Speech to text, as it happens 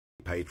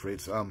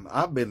Patriots.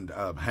 I've been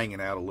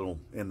hanging out a little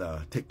in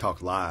the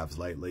TikTok lives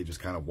lately, just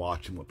kind of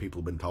watching what people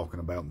have been talking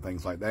about and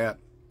things like that.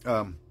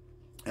 And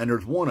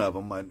there's one of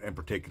them in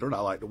particular that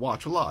I like to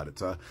watch a lot.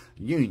 It's a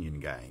Union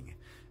Gang.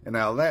 And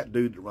now that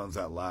dude that runs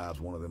that live's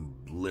one of them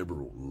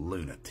liberal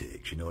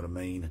lunatics, you know what I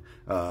mean?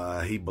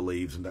 He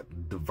believes in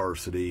that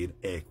diversity and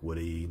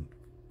equity,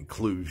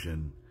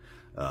 inclusion,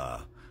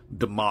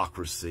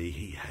 democracy.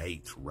 He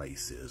hates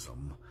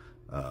racism.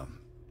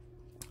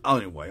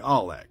 Anyway,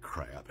 all that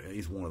crap.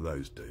 He's one of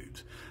those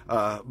dudes.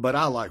 But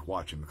I like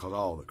watching because of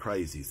all the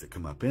crazies that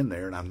come up in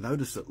there. And I've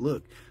noticed that,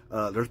 look,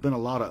 there's been a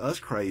lot of us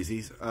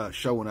crazies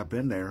showing up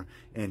in there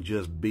and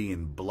just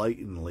being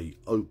blatantly,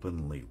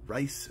 openly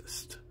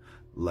racist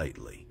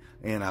lately.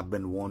 And I've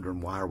been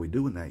wondering, why are we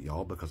doing that,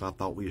 y'all? Because I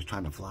thought we was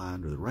trying to fly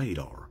under the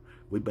radar.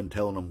 We've been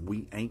telling them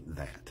we ain't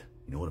that.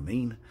 You know what I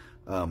mean?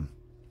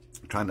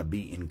 Trying to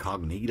be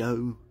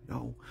incognito,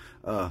 y'all.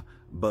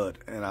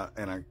 And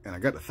I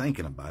got to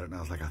thinking about it, and I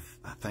was like,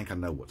 I think I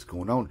know what's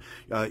going on.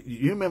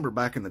 You remember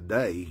back in the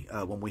day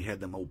when we had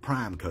them old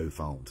Prime Co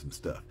phones and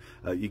stuff.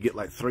 You get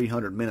like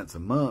 300 minutes a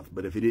month,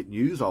 but if you didn't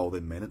use all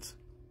them minutes,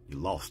 you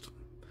lost them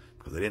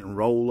because they didn't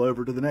roll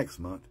over to the next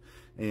month.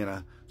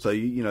 And so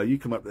you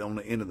come up on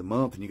the end of the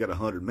month and you got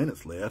 100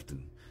 minutes left,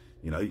 and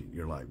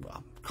you're like, well,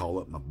 I'll call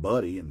up my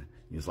buddy, and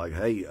he's like,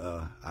 hey,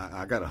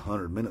 I got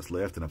 100 minutes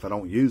left, and if I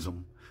don't use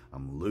them,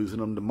 I'm losing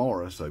them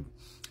tomorrow. So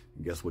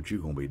guess what you're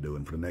going to be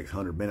doing for the next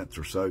 100 minutes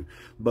or so.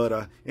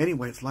 But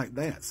anyway, it's like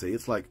that. See,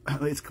 it's like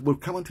we're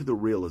coming to the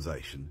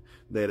realization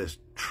that as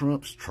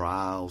Trump's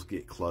trials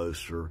get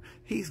closer,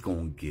 he's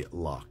going to get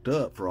locked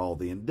up for all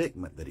the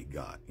indictment that he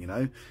got,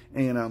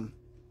 and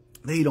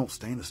he don't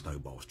stand a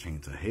snowball's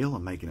chance of hell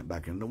of making it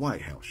back in the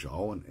White House,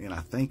 y'all. And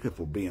I think if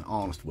we're being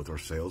honest with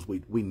ourselves,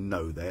 we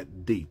know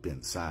that deep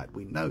inside.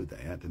 We know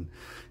that. And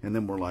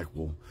then we're like,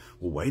 well,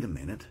 wait a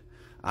minute.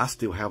 I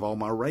still have all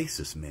my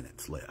racist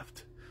minutes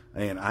left.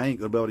 And I ain't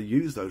going to be able to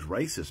use those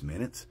racist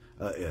minutes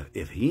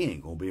if he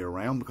ain't going to be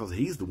around, because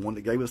he's the one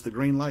that gave us the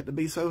green light to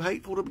be so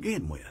hateful to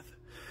begin with.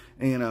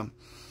 And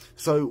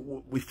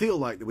so we feel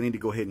like that we need to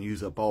go ahead and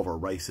use up all of our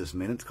racist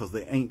minutes because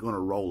they ain't going to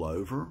roll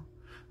over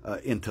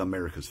into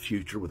America's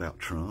future without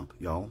Trump,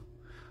 y'all.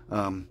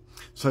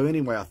 So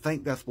anyway, I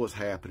think that's what's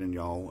happening,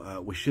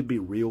 y'all. We should be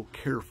real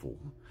careful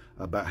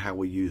about how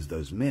we use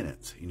those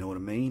minutes. You know what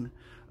I mean?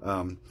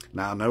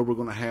 Now, I know we're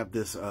going to have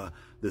this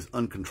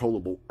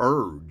uncontrollable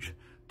urge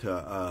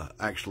to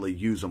actually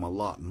use them a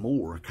lot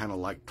more, kind of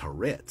like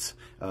Tourette's,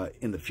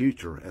 in the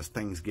future as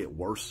things get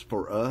worse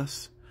for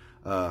us.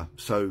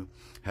 So,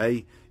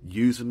 hey,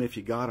 use them if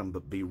you got them,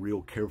 but be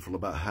real careful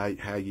about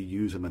how you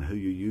use them and who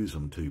you use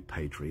them to,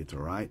 Patriots,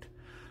 all right?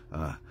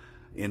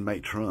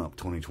 Inmate Trump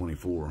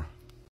 2024.